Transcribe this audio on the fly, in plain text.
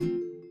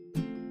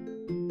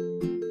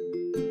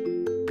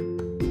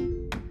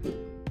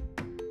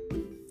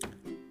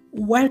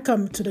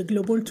Welcome to the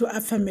Globuntu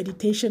Affirm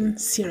Meditation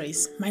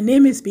series. My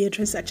name is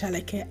Beatrice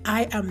Achaleke.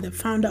 I am the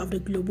founder of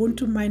the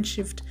Globuntu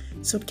Mindshift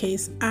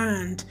Suitcase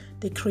and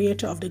the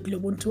creator of the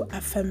Globuntu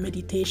Affirm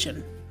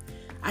Meditation.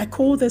 I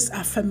call this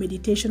Affirm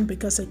Meditation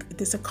because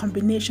it is a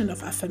combination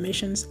of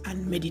affirmations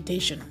and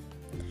meditation.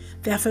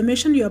 The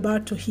affirmation you're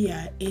about to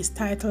hear is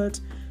titled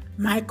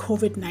My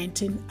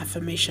COVID-19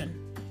 Affirmation.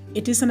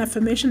 It is an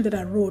affirmation that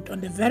I wrote on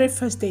the very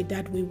first day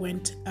that we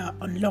went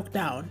on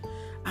lockdown,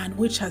 and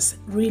which has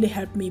really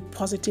helped me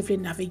positively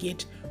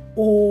navigate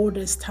all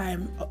this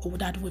time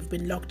that we've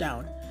been locked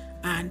down.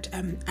 And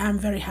I'm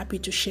very happy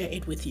to share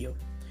it with you.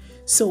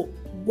 So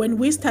when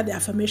we start the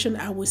affirmation,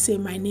 I will say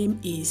my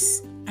name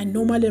is. I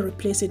normally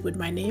replace it with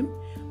my name,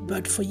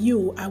 but for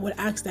you, I will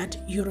ask that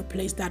you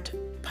replace that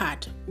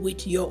part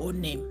with your own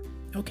name.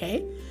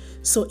 Okay?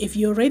 So if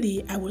you're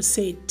ready, I will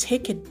say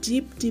take a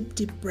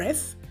deep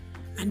breath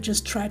and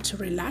just try to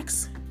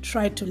relax.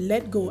 Try to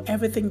let go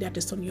everything that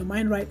is on your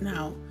mind right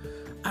now.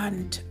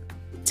 And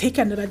take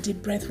another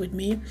deep breath with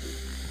me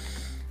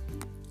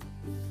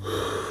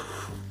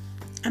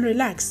and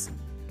relax.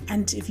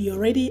 And if you're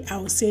ready, I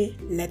will say,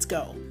 let's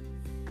go.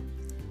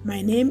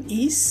 My name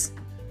is,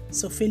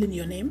 so fill in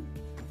your name.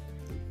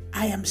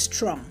 I am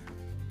strong.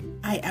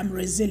 I am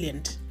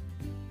resilient.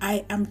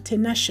 I am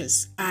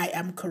tenacious. I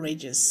am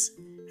courageous.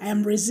 I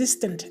am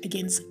resistant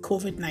against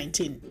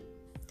COVID-19.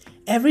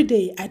 Every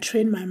day I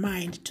train my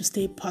mind to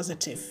stay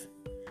positive.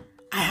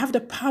 I have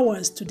the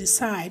powers to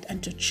decide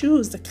and to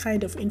choose the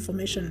kind of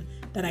information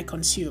that I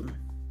consume.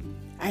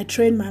 I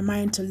train my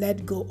mind to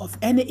let go of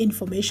any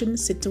information,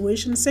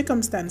 situation,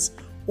 circumstance,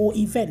 or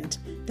event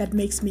that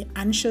makes me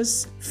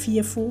anxious,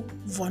 fearful,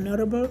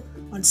 vulnerable,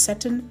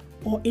 uncertain,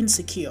 or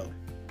insecure.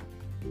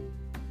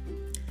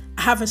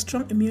 I have a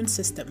strong immune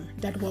system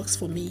that works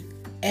for me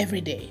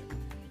every day.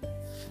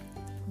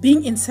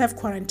 Being in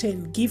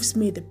self-quarantine gives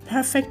me the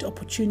perfect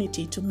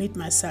opportunity to meet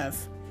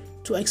myself,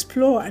 to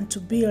explore and to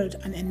build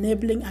an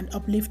enabling and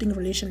uplifting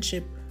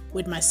relationship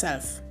with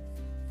myself.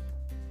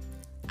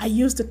 I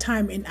use the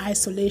time in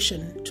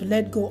isolation to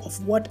let go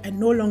of what I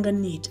no longer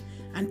need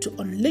and to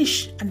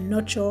unleash and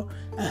nurture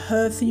a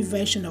healthy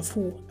version of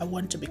who I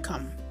want to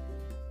become.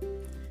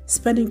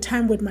 Spending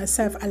time with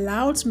myself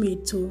allows me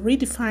to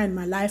redefine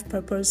my life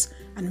purpose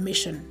and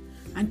mission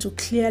and to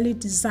clearly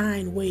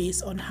design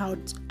ways on how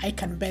I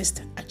can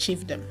best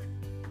achieve them.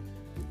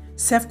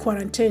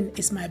 Self-quarantine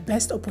is my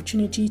best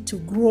opportunity to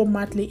grow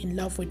madly in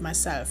love with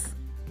myself.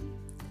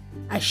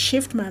 I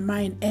shift my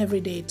mind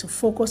every day to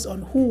focus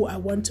on who I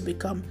want to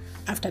become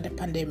after the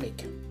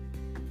pandemic.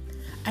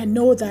 I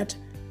know that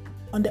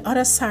on the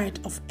other side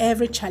of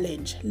every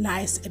challenge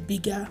lies a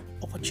bigger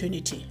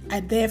opportunity.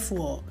 I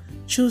therefore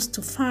choose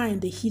to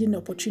find the hidden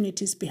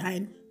opportunities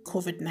behind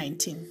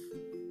COVID-19.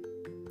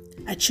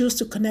 I choose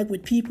to connect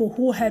with people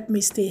who help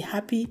me stay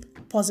happy,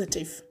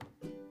 positive.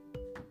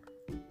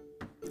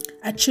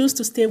 I choose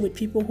to stay with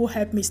people who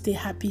help me stay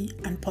happy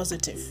and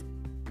positive.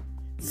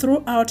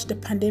 Throughout the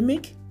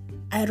pandemic,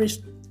 I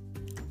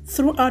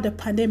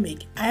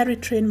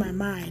retrain my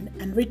mind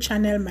and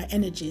rechannel my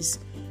energies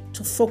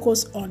to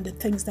focus on the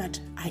things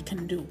that I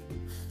can do.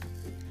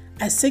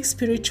 I seek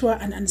spiritual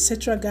and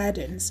ancestral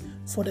guidance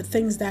for the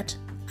things that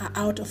are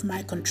out of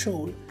my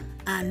control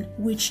and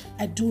which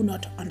I do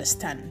not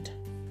understand.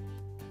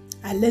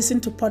 I listen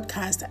to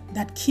podcasts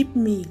that keep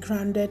me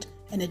grounded,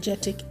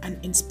 energetic, and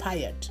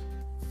inspired.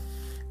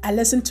 I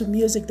listen to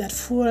music that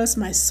fuels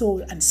my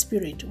soul and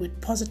spirit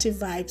with positive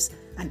vibes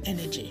and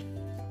energy.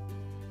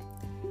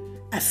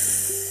 I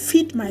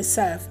feed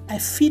myself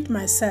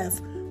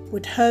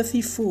with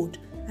healthy food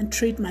and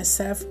treat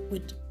myself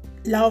with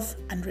love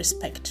and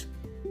respect.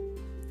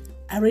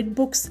 I read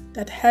books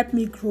that help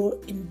me grow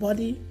in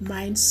body,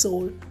 mind,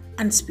 soul,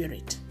 and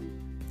spirit.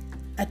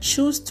 I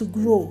choose to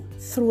grow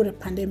through the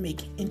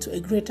pandemic into a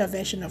greater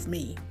version of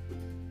me.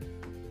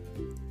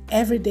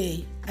 Every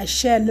day, I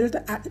share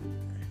little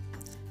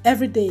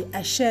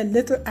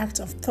acts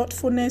of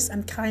thoughtfulness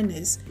and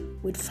kindness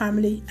with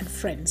family and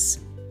friends.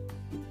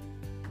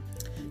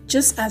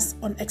 Just as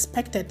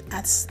unexpected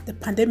as the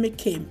pandemic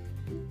came,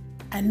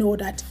 I know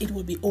that it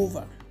will be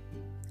over.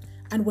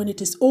 And when it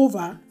is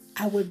over,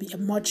 I will be a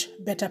much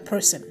better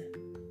person.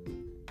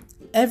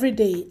 Every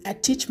day, I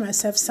teach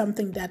myself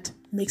something that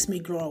makes me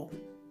grow.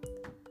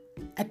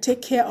 I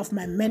take care of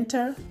my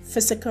mental,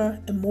 physical,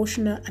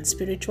 emotional, and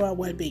spiritual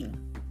well-being.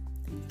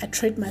 I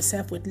treat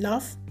myself with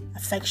love,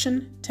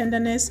 affection,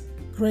 tenderness,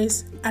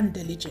 grace, and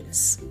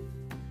diligence.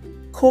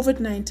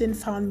 COVID-19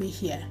 found me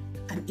here,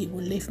 and it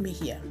will leave me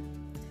here.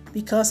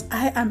 Because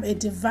I am a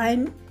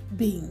divine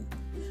being.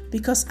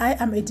 Because I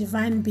am a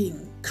divine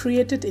being,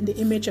 created in the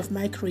image of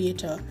my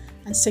Creator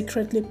and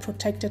secretly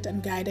protected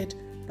and guided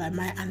by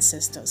my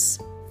ancestors.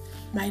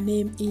 My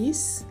name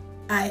is,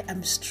 I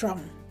am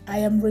strong. I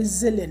am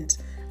resilient.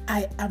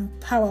 I am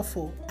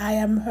powerful. I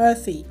am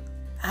healthy.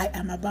 I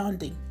am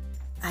abounding.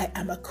 I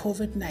am a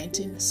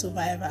COVID-19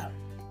 survivor.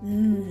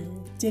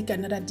 Take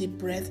another deep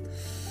breath.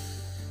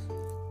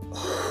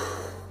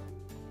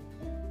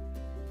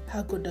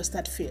 How good does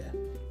that feel?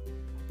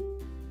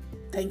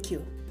 Thank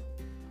you.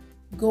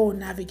 go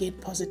navigate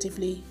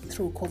positively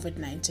through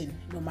COVID-19,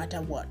 no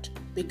matter what,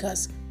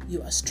 because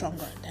you are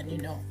stronger than you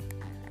know.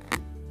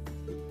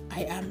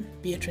 I am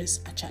Beatrice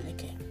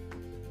Achaleke.